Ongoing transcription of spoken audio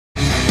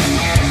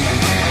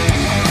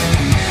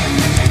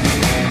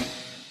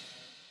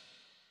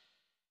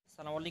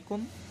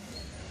আলাইকুম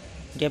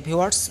dear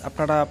viewers,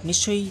 আপনারা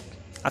নিশ্চয়ই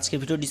আজকের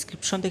ভিডিও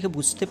ডিসক্রিপশন থেকে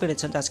বুঝতে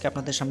পেরেছেন যে আজকে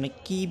আপনাদের সামনে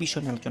কী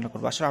বিষয় নিয়ে আলোচনা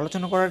করবো। আসলে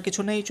আলোচনা করার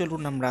কিছু নেই,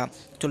 চলুন আমরা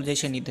চলে যাই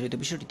সেই নির্ধারিত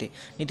বিষয়টিতে।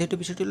 নির্ধারিত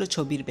বিষয়টি হলো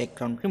ছবির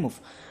ব্যাকগ্রাউন্ড রিমুভ।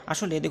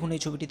 আসলে দেখুন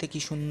এই ছবিটিতে কি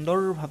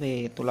সুন্দরভাবে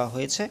তোলা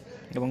হয়েছে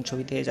এবং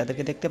ছবিতে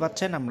যাদেরকে দেখতে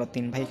পাচ্ছেন আমরা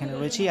 3 ভাই এখানে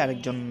রয়েছি,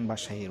 আরেকজন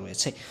বাসায়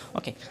রয়েছে।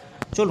 ওকে,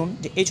 চলুন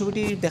যে এই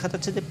ছবিটি দেখা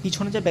যাচ্ছে যে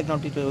পিছনে যে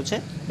ব্যাকগ্রাউন্ডটি রয়েছে,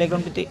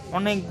 ব্যাকগ্রাউন্ডটিতে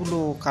অনেকগুলো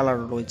কালার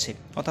রয়েছে,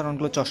 অর্থাৎ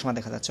অনেকগুলো চশমা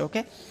দেখা যাচ্ছে।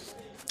 ওকে,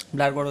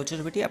 ব্লার করা হচ্ছে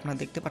ছবিটি, আপনারা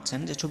দেখতে পাচ্ছেন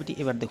যে ছবিটি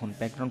এবার দেখুন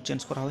ব্যাকগ্রাউন্ড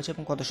চেঞ্জ করা হয়েছে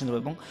এবং কত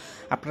সুন্দর। এবং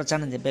আপনারা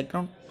জানেন যে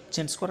ব্যাকগ্রাউন্ড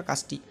চেঞ্জ করার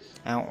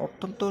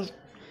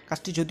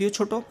কাজটি যদিও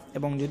ছোট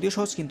এবং যদিও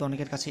সহজ, কিন্তু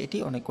অনেকের কাছে এটি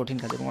অনেক কঠিন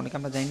কাজ এবং অনেকে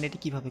আমরা জানি না এটি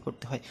কীভাবে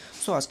করতে হয়।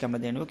 সো আজকে আমরা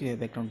জানবো কীভাবে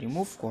ব্যাকগ্রাউন্ড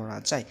রিমুভ করা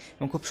যায়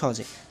এবং খুব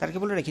সহজে। তারকে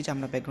বলে রাখি যে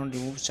আমরা ব্যাকগ্রাউন্ড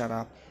রিমুভ যারা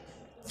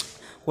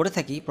করে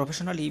থাকি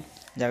প্রফেশনালি,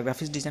 যারা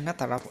গ্রাফিক্স ডিজাইনার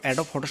তারা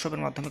অ্যাডোব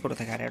ফটোশপের মাধ্যমে করে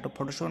থাকে। আর অ্যাডোব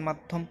ফটোশপের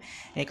মাধ্যমে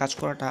কাজ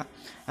করাটা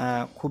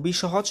খুবই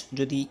সহজ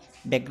যদি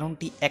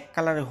ব্যাকগ্রাউন্ডটি এক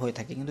কালারের হয়ে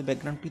থাকে, কিন্তু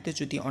ব্যাকগ্রাউন্ডটিতে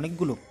যদি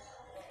অনেকগুলো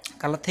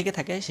কালার থেকে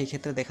থাকে সেই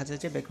ক্ষেত্রে দেখা যায়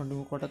যে ব্যাকগ্রাউন্ড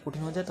রিমুভ করাটা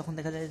কঠিন হয়ে যায়। তখন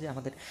দেখা যায় যে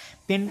আমাদের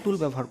পেন টুল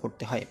ব্যবহার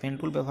করতে হয়। পেন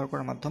টুল ব্যবহার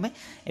করার মাধ্যমে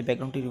এই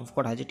ব্যাকগ্রাউন্ডটি রিমুভ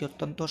করা হয়, যেটি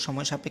অত্যন্ত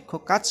সময় সাপেক্ষ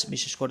কাজ,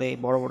 বিশেষ করে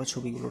বড় বড়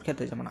ছবিগুলোর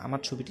ক্ষেত্রে, যেমন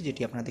আমার ছবিটি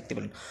যেটি আপনারা দেখতে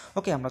পেলেন।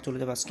 ওকে, আমরা চলে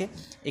যাবো আজকে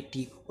একটি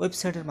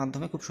ওয়েবসাইটের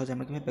মাধ্যমে খুব সহজে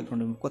আমরা কীভাবে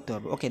ব্যাকগ্রাউন্ড রিমুভ করতে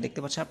পারবো। ওকে, দেখতে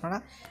পাচ্ছেন আপনারা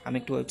আমি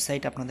একটি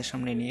ওয়েবসাইট আপনাদের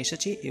সামনে নিয়ে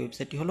এসেছি। এই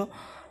ওয়েবসাইটটি হলো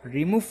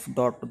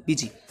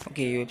remove.bg।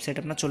 ওকে, এই ওয়েবসাইট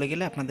আপনারা চলে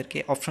গেলে আপনাদেরকে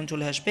অপশন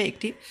চলে আসবে,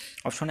 একটি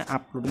অপশনে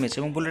আপলোড ইমেজ,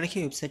 এবং বলে রাখি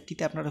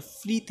ওয়েবসাইটটিতে আপনারা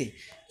ফ্রিতে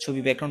ছবি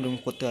ব্যাকগ্রাউন্ড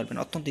রিমুভ করতে পারবেন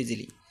অত্যন্ত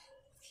ইজিলি।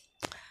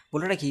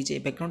 বলে রাখি যে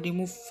ব্যাকগ্রাউন্ড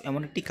রিমুভ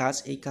এমন একটি কাজ,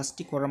 এই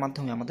কাজটি করার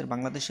মাধ্যমে আমাদের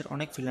বাংলাদেশের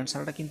অনেক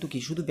ফ্রিল্যান্সাররা কিন্তু কি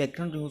শুধু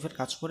ব্যাকগ্রাউন্ড রিমুভের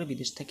কাজ করে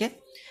বিদেশ থেকে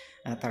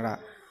তারা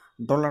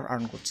ডলার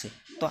আর্ন করছে।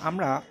 তো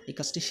আমরা এই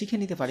কাজটি শিখে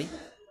নিতে পারি,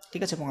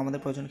 ঠিক আছে, এবং আমাদের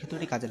প্রয়োজনের ক্ষেত্রে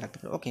এটি কাজে লাগতে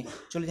পারে। ওকে,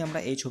 চলে যাই আমরা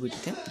এই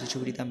ছবিটিতে, যে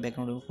ছবিটিতে আমি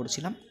ব্যাকগ্রাউন্ড রিমুভ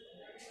করেছিলাম।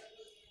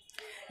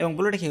 এবং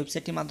বলে রাখি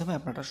ওয়েবসাইটটির মাধ্যমে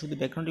আপনারা শুধু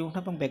ব্যাকগ্রাউন্ড রিমুভ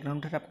এবং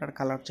ব্যাকগ্রাউন্ডের আপনার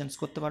কালার চেঞ্জ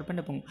করতে পারবেন।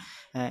 এবং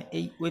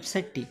এই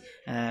ওয়েবসাইটটি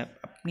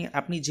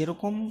আপনি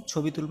যেরকম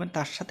ছবি তুলবেন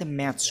তার সাথে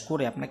ম্যাচ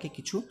করে আপনাকে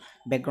কিছু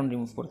ব্যাকগ্রাউন্ড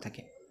রিমুভ করে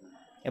থাকে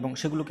এবং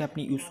সেগুলোকে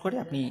আপনি ইউজ করে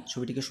আপনি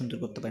ছবিটিকে সুন্দর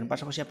করতে পারেন।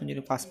 পাশাপাশি আপনি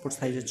যদি পাসপোর্ট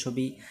সাইজের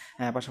ছবি,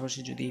 পাশাপাশি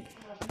যদি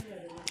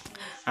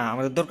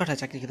আমাদের দরকার হয়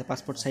চাকরির ক্ষেত্রে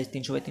পাসপোর্ট সাইজ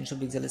 300x300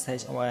 পিক্সেলের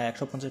সাইজ,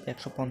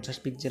 150x150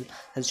 পিক্সেল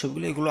সাইজ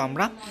ছবিগুলো, এগুলো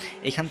আমরা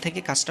এখান থেকে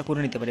কাজটা করে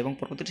নিতে পারি এবং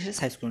পরবর্তীতে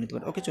সাইজ করে নিতে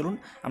পারি। ওকে, চলুন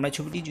আমরা এই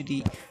ছবিটি যদি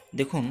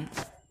দেখুন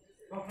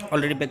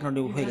অলরেডি ব্যাকগ্রাউন্ড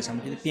রিমুভ হয়ে গেছে।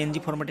 আমি যদি পিএনজি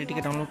ফরম্যাটে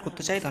এটিকে ডাউনলোড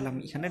করতে চাই তাহলে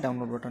আমি এখানে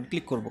ডাউনলোড বাটন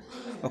ক্লিক করব।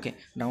 ওকে,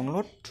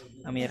 ডাউনলোড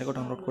আমি এর আগে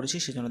ডাউনলোড করেছি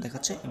সেজন্য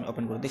দেখাচ্ছে, আমি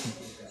ওপেন করে দেখুন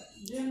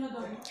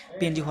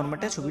পিএনজি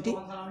ফরম্যাটে ছবিটি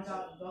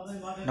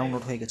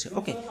ডাউনলোড হয়ে গেছে।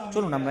 ওকে,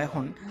 চলুন আমরা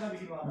এখন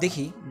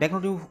দেখি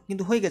ব্যাকগ্রাউন্ড রিমুভ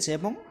কিন্তু হয়ে গেছে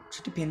এবং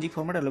সেটি পিএনজি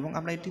ফরম্যাট হলো এবং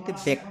আমরা এটিতে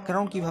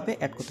ব্যাকগ্রাউন্ড কীভাবে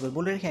অ্যাড করতে পারি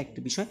বলে রেখে একটি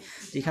বিষয়,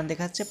 যেখানে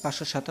দেখা যাচ্ছে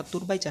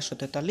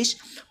 577x443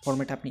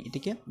 ফরম্যাটে আপনি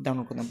এটিকে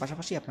ডাউনলোড করতে পারেন।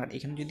 পাশাপাশি আপনার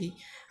এখানে যদি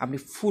আপনি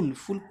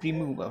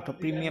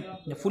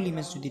ফুল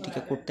ইমেজ যদি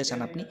এটিকে করতে চান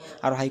আপনি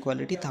আরও হাই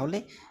কোয়ালিটি, তাহলে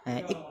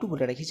একটু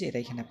বলে রাখি যে এটা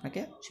এখানে আপনাকে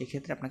সেই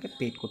ক্ষেত্রে আপনাকে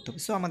পেড করতে হবে।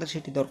 সো আমাদের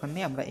সেটি দরকার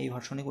নেই, আমরা এই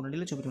ভার্সনে করে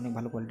নিলে ছবিটি অনেক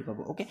ভালো কোয়ালিটি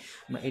পাবো। ওকে,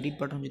 আমরা এডিট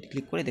বাটন যদি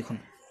ক্লিক করে দেখুন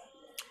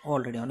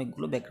অলরেডি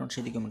অনেকগুলো ব্যাকগ্রাউন্ড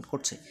সেদিকে কমেন্ট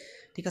করছে,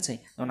 ঠিক আছে।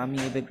 যেমন আমি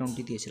এই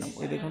ব্যাকগ্রাউন্ডটি দিয়েছিলাম,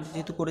 ওই ব্যাকগ্রাউন্ডটি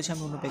যেহেতু করেছি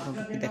আমি অন্য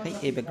ব্যাকগ্রাউন্ডটি দেখাই,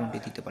 এই ব্যাকগ্রাউন্ডটি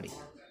দিতে পারি।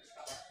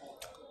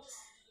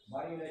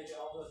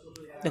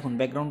 দেখুন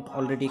ব্যাকগ্রাউন্ড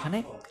অলরেডি এখানে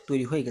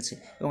তৈরি হয়ে গেছে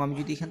এবং আমি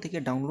যদি এখান থেকে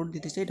ডাউনলোড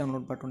দিতে চাই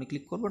ডাউনলোড বাটনে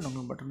ক্লিক করবো।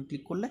 ডাউনলোড বাটনে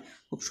ক্লিক করলে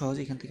খুব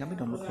সহজে এখান থেকে আমি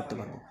ডাউনলোড করতে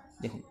পারবো।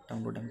 দেখুন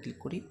ডাউনলোড আমি ক্লিক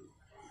করি,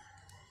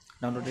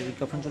 ডাউনলোডের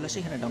অপশন চলে আসে,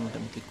 এখানে ডাউনলোড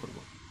আমি ক্লিক করবো,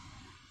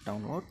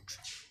 ডাউনলোড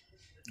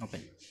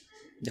ওপেন।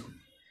 দেখুন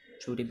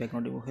ছবিটি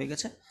ব্যাকগ্রাউন্ড রিমুভ হয়ে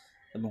গেছে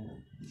এবং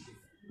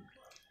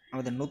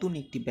আমাদের নতুন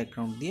একটি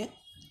ব্যাকগ্রাউন্ড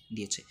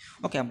দিয়েছে।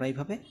 ওকে, আমরা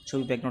এইভাবে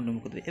ছবি ব্যাকগ্রাউন্ড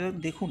রিমুভ করতে পারি। এবার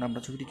দেখুন আমরা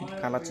ছবিটি যদি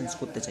কালার চেঞ্জ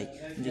করতে চাই,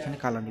 যেখানে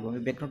কালার নিব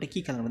আমি ব্যাকগ্রাউন্ডে কী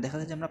কালার নেব, দেখা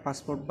যায় যে আমরা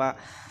পাসপোর্ট বা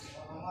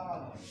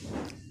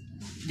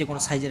যে কোনো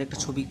সাইজের একটা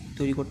ছবি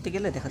তৈরি করতে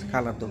গেলে দেখা যায়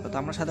কালার দরকার। তো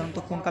আমরা সাধারণত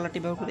কোন কালারটি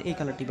ব্যবহার করি, এই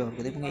কালারটি ব্যবহার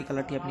করি এবং এই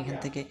কালারটি আপনি এখান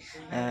থেকে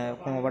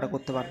কমাবাড়া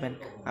করতে পারবেন,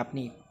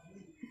 আপনি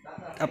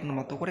আপনার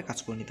মতো করে কাজ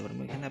করে নিতে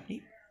পারবেন। এখানে আপনি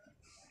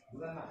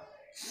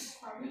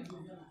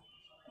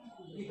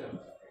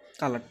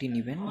কালারটি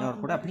নেবেন, নেওয়ার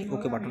পরে আপনি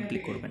ওকে বাটন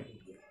ক্লিক করবেন।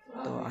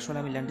 তো আসলে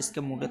আমি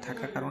ল্যান্ডস্কেপ মোডে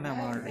থাকার কারণে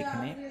আমার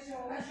এখানে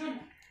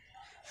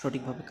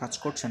সঠিকভাবে কাজ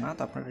করছে না।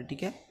 তো আপনারা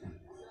এটিকে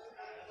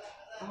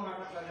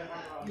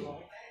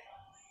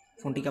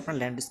ফোনটিকে আপনার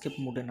ল্যান্ডস্কেপ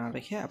মোডে না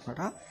রেখে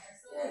আপনারা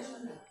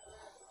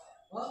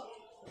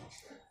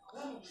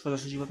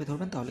সোজাসুজিভাবে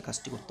ধরবেন, তাহলে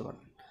কাজটি করতে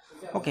পারবেন।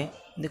 ওকে,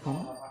 দেখুন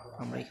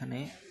আমরা এখানে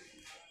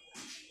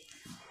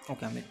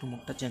ওকে আমি একটু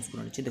মোডটা চেঞ্জ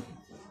করে নিচ্ছি। দেখুন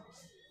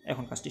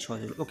এখন কাজটি সহজ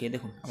হলো। ওকে,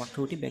 দেখুন আমার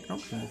ছবিটি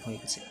ব্যাকগ্রাউন্ড রিমুভ হয়ে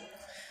গেছে।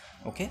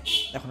 ওকে,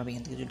 এখন আমি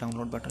এখান থেকে যদি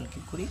ডাউনলোড বাটন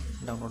ক্লিক করি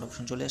ডাউনলোড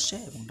অপশন চলে আসছে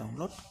এবং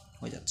ডাউনলোড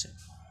হয়ে যাচ্ছে।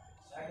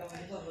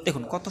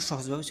 দেখুন কত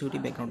সহজভাবে ছবিটি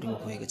ব্যাকগ্রাউন্ড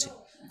রিমুভ হয়ে গেছে।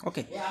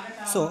 ওকে,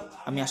 সো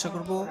আমি আশা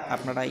করব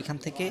আপনারা এখান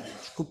থেকে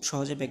খুব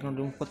সহজে ব্যাকগ্রাউন্ড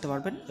রিমুভ করতে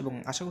পারবেন এবং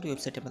আশা করি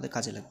ওয়েবসাইটটি আপনাদের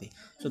কাজে লাগবে।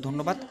 সো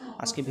ধন্যবাদ।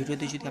 আজকে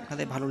ভিডিওটি যদি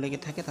আপনাদের ভালো লেগে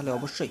থাকে তাহলে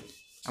অবশ্যই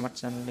আমার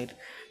চ্যানেলের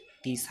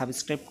চ্যানেলটি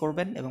সাবস্ক্রাইব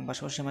করবেন এবং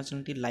পাশাপাশি আমার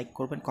চ্যানেলটি লাইক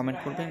করবেন, কমেন্ট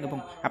করবেন এবং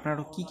আপনারা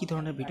কী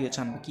ধরনের ভিডিও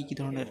চান বা কী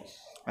ধরনের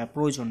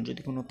প্রয়োজন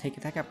যদি কোনো থেকে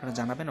থাকে আপনারা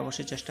জানাবেন।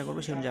 অবশ্যই চেষ্টা করবো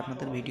সেই অনুযায়ী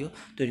আপনাদের ভিডিও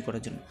তৈরি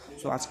করার জন্য।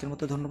 সো আজকের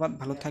মতো ধন্যবাদ,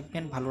 ভালো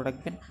থাকবেন, ভালো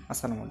রাখবেন,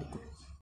 আসসালামু আলাইকুম।